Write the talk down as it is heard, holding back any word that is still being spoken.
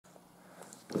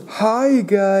Hi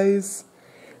guys,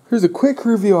 here's a quick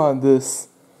review on this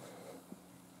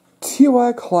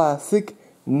TY Classic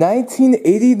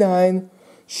 1989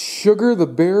 Sugar the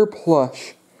Bear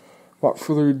plush. Without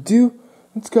further ado,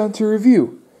 let's go into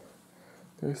review.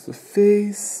 There's the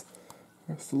face,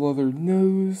 there's the leather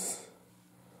nose.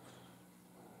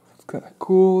 It's kind of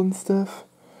cool and stuff.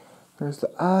 There's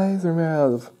the eyes, they're made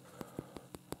out of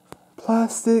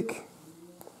plastic.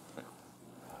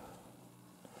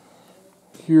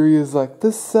 Here he is like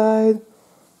this side,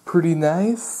 pretty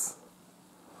nice.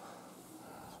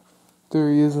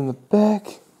 There he is in the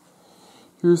back.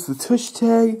 Here's the tush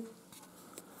tag.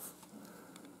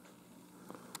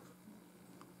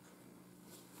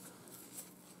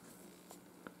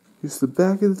 Here's the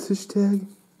back of the tush tag.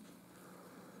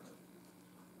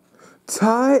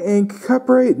 Tie and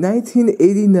copyright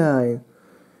 1989.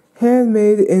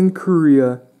 Handmade in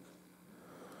Korea.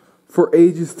 For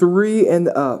ages 3 and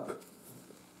up.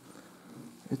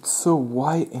 It's so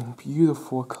white and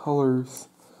beautiful colors.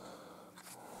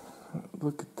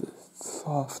 Look at the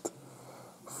soft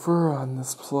fur on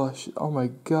this plush. Oh my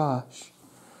gosh.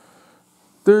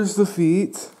 There's the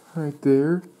feet right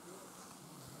there.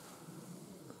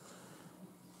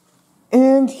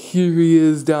 And here he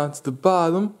is down to the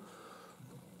bottom.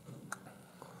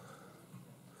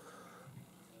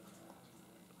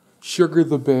 Sugar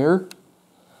the Bear.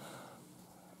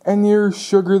 And here's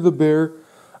Sugar the Bear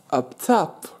up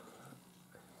top.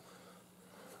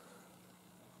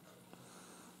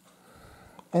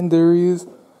 And there he is,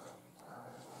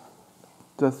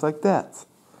 just like that.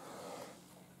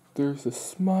 There's a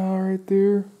smile right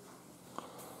there.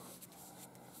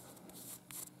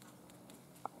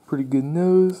 Pretty good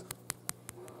nose.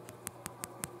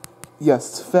 Yes,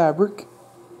 it's fabric.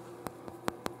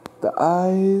 The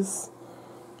eyes.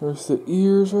 There's the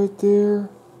ears right there.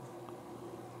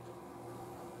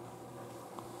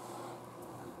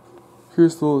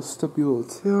 Here's the little stubby little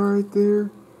tail right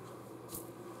there.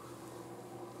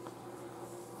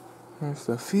 There's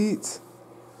the feet.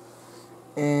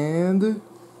 And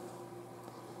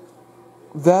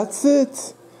that's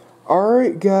it.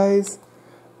 Alright guys,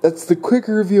 that's the quick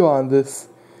review on this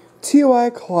TY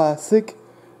Classic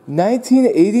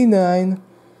 1989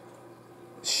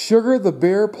 Sugar the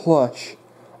Bear plush.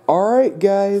 Alright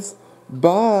guys,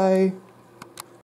 bye.